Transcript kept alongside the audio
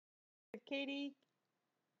Katie.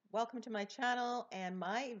 Welcome to my channel and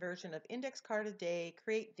my version of Index Card a Day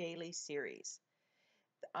Create Daily series.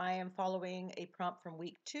 I am following a prompt from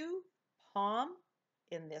week 2, Palm,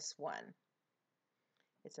 in this one.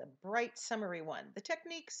 It's a bright summery one. The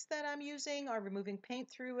techniques that I'm using are removing paint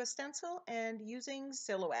through a stencil and using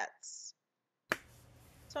silhouettes.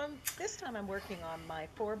 So this time I'm working on my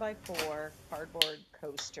 4x4 cardboard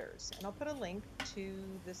coasters, and I'll put a link to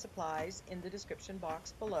the supplies in the description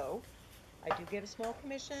box below. I do get a small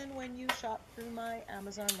commission when you shop through my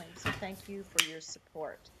Amazon link, so thank you for your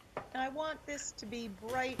support. Now I want this to be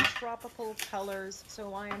bright tropical colors,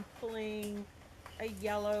 so I am pulling a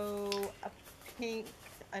yellow, a pink,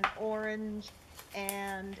 an orange,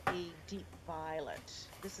 and a deep violet.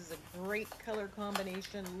 This is a great color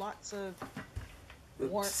combination, lots of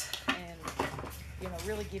warmth and,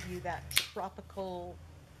 really give you that tropical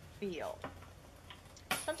feel.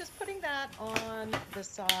 So I'm just putting that on the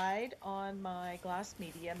side on my glass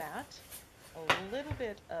media mat, a little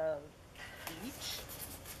bit of each.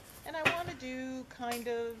 And I want to do kind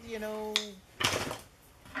of,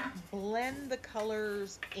 blend the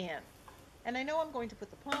colors in. And I know I'm going to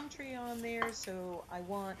put the palm tree on there, so I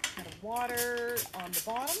want kind of water on the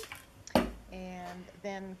bottom and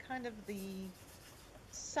then kind of the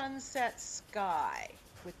sunset sky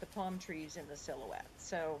with the palm trees in the silhouette.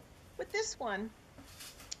 So with this one,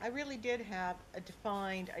 I really did have a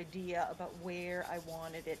defined idea about where I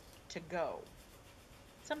wanted it to go.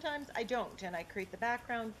 Sometimes I don't, and I create the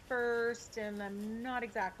background first, and I'm not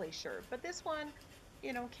exactly sure. But this one,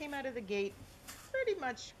 came out of the gate pretty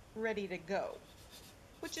much ready to go,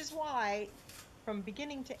 which is why from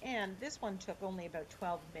beginning to end, this one took only about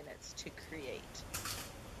 12 minutes to create.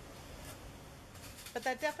 But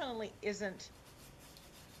that definitely isn't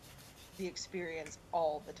the experience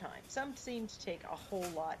all the time. Some seem to take a whole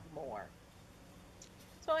lot more.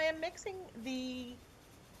 So I am mixing the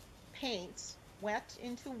paints wet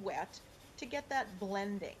into wet to get that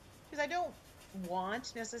blending, because I don't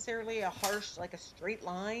want necessarily a harsh, like a straight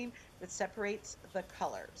line that separates the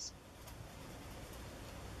colors.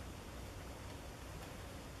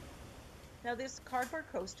 Now this cardboard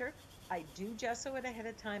coaster, I do gesso it ahead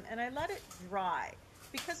of time and I let it dry.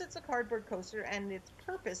 Because it's a cardboard coaster and its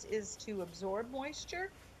purpose is to absorb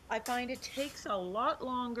moisture, I find it takes a lot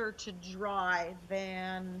longer to dry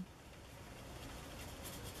than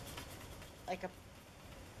like a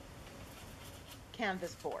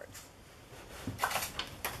canvas board.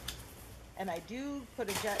 And I do put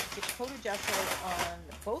a coat of gesso on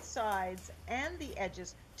both sides and the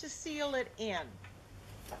edges to seal it in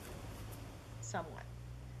somewhat.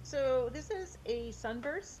 So this is a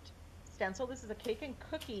sunburst stencil. This is a cake and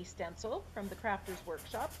cookie stencil from the Crafters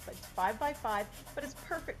Workshop. It's 5x5, but it's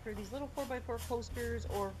perfect for these little 4x4 coasters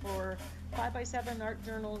or for 5x7 art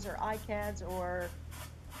journals or ICADs or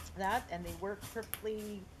that, and they work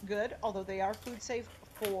perfectly good, although they are food safe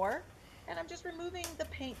for. And I'm just removing the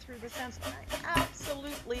paint through the stencil. I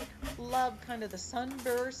absolutely love kind of the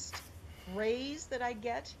sunburst rays that I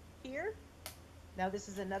get here. Now this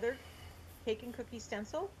is another cake and cookie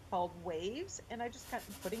stencil called Waves, and I just kind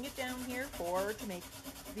of putting it down here to make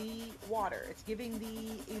the water. It's giving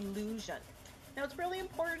the illusion. Now it's really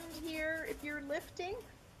important here, if you're lifting,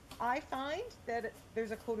 I find that there's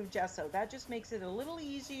a coat of gesso. That just makes it a little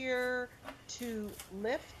easier to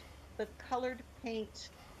lift the colored paint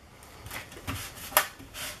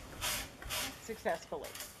successfully.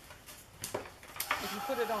 If you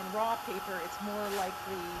put it on raw paper, it's more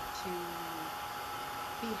likely to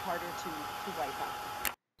be harder to wipe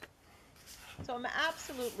up. So I'm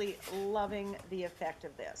absolutely loving the effect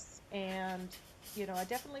of this. And, I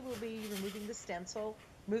definitely will be removing the stencil,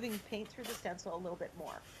 moving paint through the stencil a little bit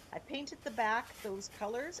more. I painted the back, those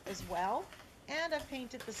colors as well, and I've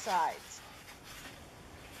painted the sides.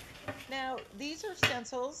 Now, these are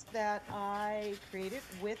stencils that I created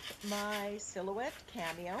with my Silhouette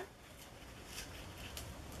Cameo.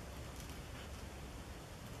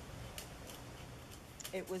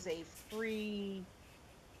 It was a free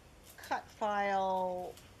cut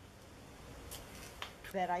file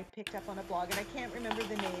that I picked up on a blog, and I can't remember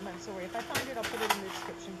the name. I'm sorry. If I find it, I'll put it in the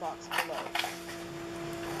description box below.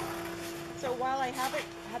 So while I have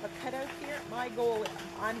a cutout here, my goal,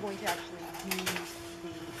 I'm going to actually use the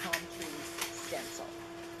palm tree stencil,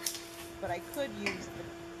 but I could use the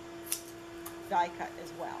die cut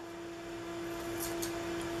as well.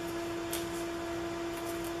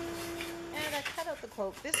 And I cut out the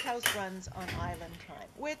quote, "This house runs on island time,"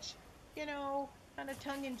 which, kind of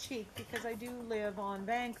tongue-in-cheek, because I do live on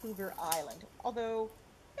Vancouver Island. Although,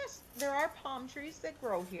 yes, there are palm trees that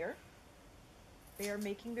grow here. They are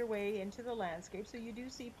making their way into the landscape, so you do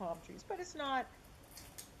see palm trees, but it's not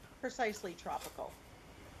precisely tropical.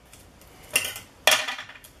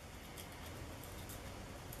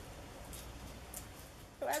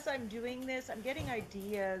 So as I'm doing this, I'm getting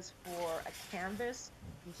ideas for a canvas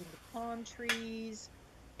using the palm trees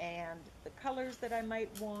and the colors that I might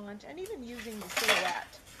want, and even using the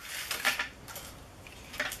silhouette.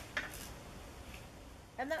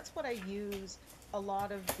 And that's what I use a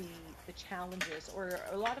lot of the challenges, or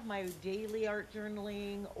a lot of my daily art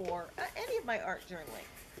journaling, or any of my art journaling.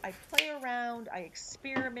 I play around, I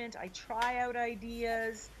experiment, I try out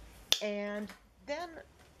ideas, and then,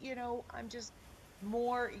 I'm just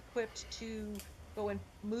more equipped to go and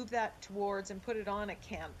move that towards and put it on a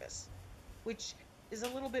canvas, which is a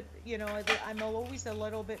little bit, I'm always a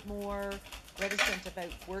little bit more reticent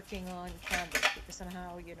about working on canvas because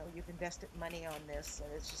somehow, you've invested money on this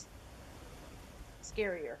and it's just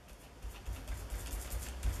scarier.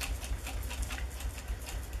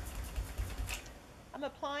 I'm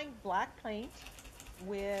applying black paint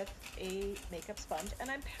with a makeup sponge, and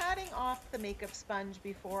I'm patting off the makeup sponge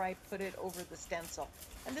before I put it over the stencil.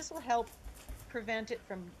 And this will help prevent it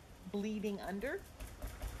from bleeding under.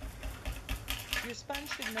 Your sponge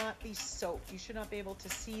should not be soaked. You should not be able to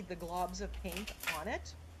see the globs of paint on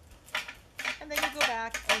it. And then you go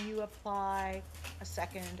back and you apply a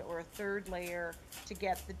second or a third layer to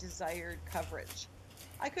get the desired coverage.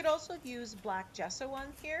 I could also have used black gesso on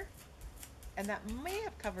here, and that may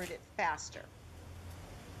have covered it faster.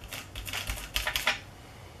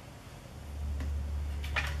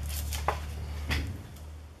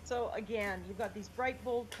 So again, you've got these bright,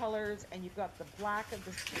 bold colors, and you've got the black of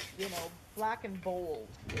the, black and bold.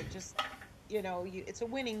 It just, it's a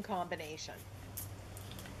winning combination.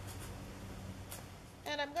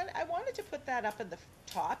 And I wanted to put that up in the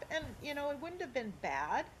top, and, it wouldn't have been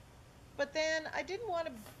bad, but then I didn't want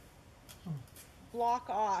to block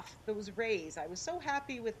off those rays. I was so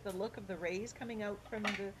happy with the look of the rays coming out from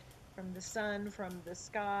the sun, from the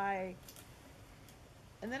sky.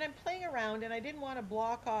 And then I'm playing around, and I didn't want to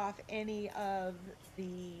block off any of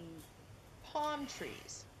the palm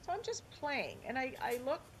trees. So I'm just playing, and I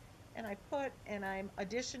look and I put, and I'm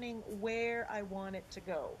auditioning where I want it to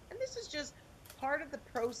go. And this is just part of the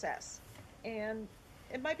process. And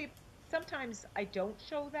it might be, sometimes I don't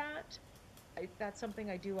show that. That's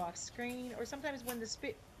something I do off screen, or sometimes when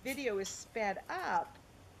the video is sped up,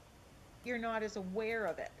 you're not as aware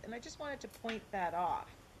of it. And I just wanted to point that off.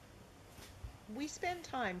 We spend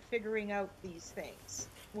time figuring out these things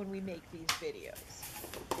when we make these videos.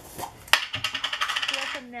 So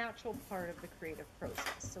that's a natural part of the creative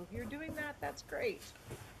process. So if you're doing that, that's great.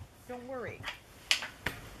 Don't worry.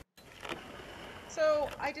 So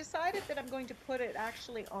I decided that I'm going to put it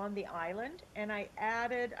actually on the island, and I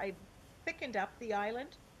thickened up the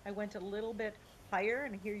island. I went a little bit higher,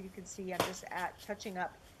 and here you can see I'm just touching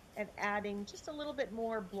up and adding just a little bit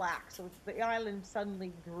more black, so the island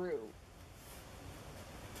suddenly grew.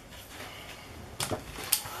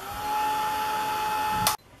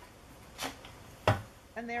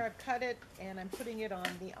 And there I've cut it, and I'm putting it on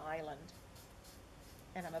the island.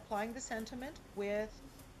 And I'm applying the sentiment with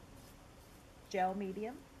gel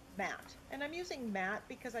medium matte. And I'm using matte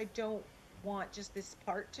because I don't want just this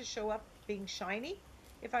part to show up being shiny.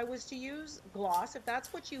 If I was to use gloss, if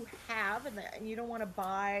that's what you have and you don't want to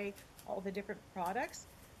buy all the different products,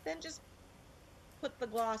 then just put the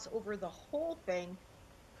gloss over the whole thing,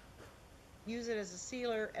 use it as a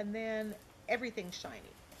sealer, and then everything's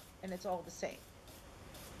shiny and it's all the same.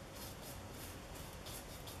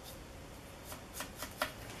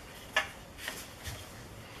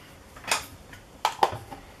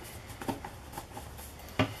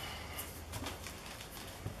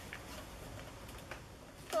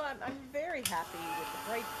 I'm very happy with the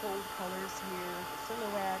bright, bold colors here, the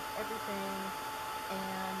silhouette, everything.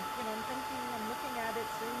 And, I'm thinking, I'm looking at it,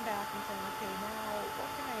 sitting back and saying, okay, now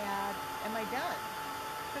what can I add? Am I done?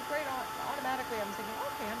 Because automatically I'm thinking,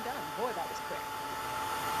 okay, I'm done. Boy, that was quick.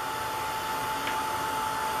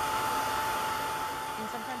 And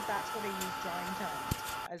sometimes that's what I use drawing time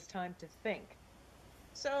as time to think.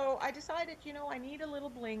 So I decided, I need a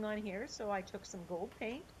little bling on here. So I took some gold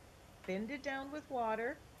paint, thinned it down with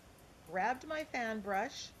water, grabbed my fan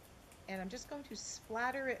brush, and I'm just going to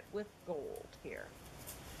splatter it with gold here.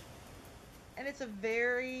 And it's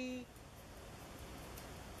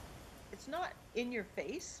it's not in your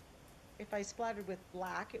face. If I splattered with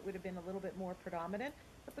black, it would have been a little bit more predominant,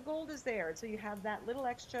 but the gold is there. So you have that little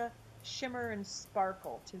extra shimmer and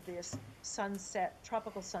sparkle to this sunset,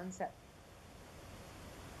 tropical sunset.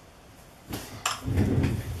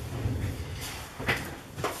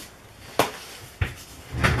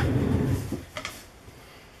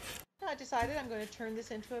 I decided I'm going to turn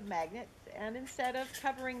this into a magnet, and instead of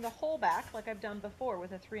covering the whole back like I've done before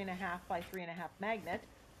with a 3.5 by 3.5 magnet,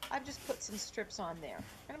 I've just put some strips on there.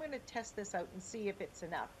 And I'm going to test this out and see if it's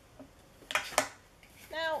enough.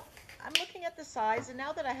 Now, I'm looking at the sides, and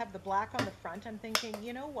now that I have the black on the front, I'm thinking,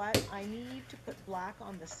 you know what? I need to put black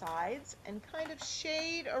on the sides and kind of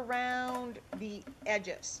shade around the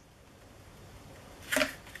edges.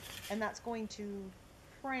 And that's going to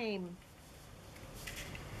frame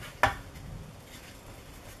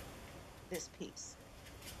this piece.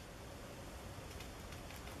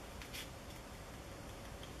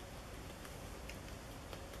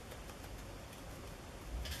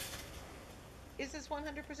 Is this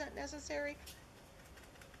 100% necessary?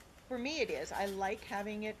 For me, it is. I like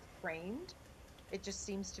having it framed. It just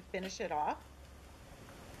seems to finish it off.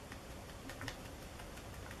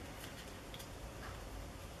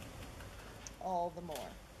 All the more.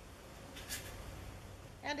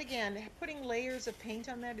 And again, putting layers of paint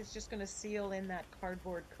on that is just going to seal in that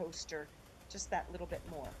cardboard coaster just that little bit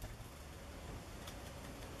more.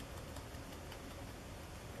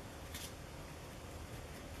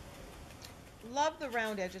 Love the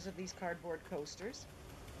round edges of these cardboard coasters.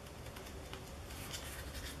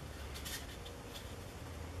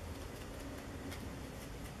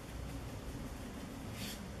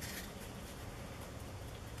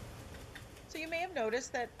 So you may have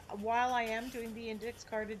noticed that while I am doing the index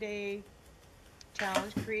card a day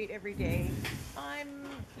challenge, create every day, I'm,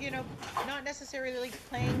 not necessarily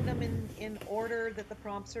playing them in order that the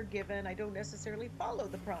prompts are given. I don't necessarily follow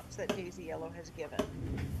the prompts that Daisy Yellow has given.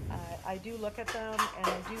 I do look at them and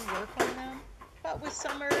I do work on them, but with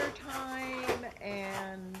summertime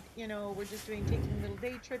and, we're just taking little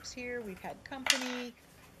day trips here. We've had company.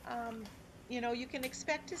 You can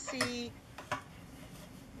expect to see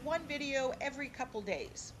one video every couple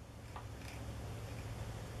days.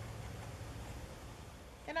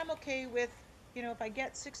 And I'm okay with, if I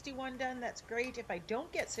get 61 done, that's great. If I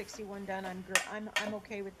don't get 61 done, I'm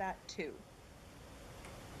okay with that too.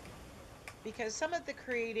 Because some of the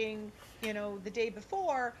creating, the day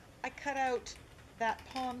before, I cut out that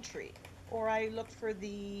palm tree, or I looked for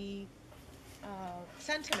the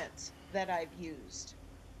sentiments that I've used,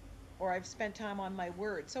 or I've spent time on my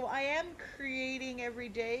words. So I am creating every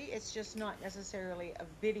day. It's just not necessarily a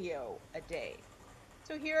video a day.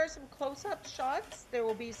 So here are some close-up shots. There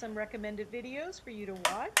will be some recommended videos for you to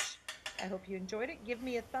watch. I hope you enjoyed it. Give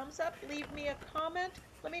me a thumbs up, leave me a comment.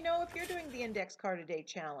 Let me know if you're doing the Index Card a Day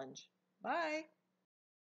challenge. Bye.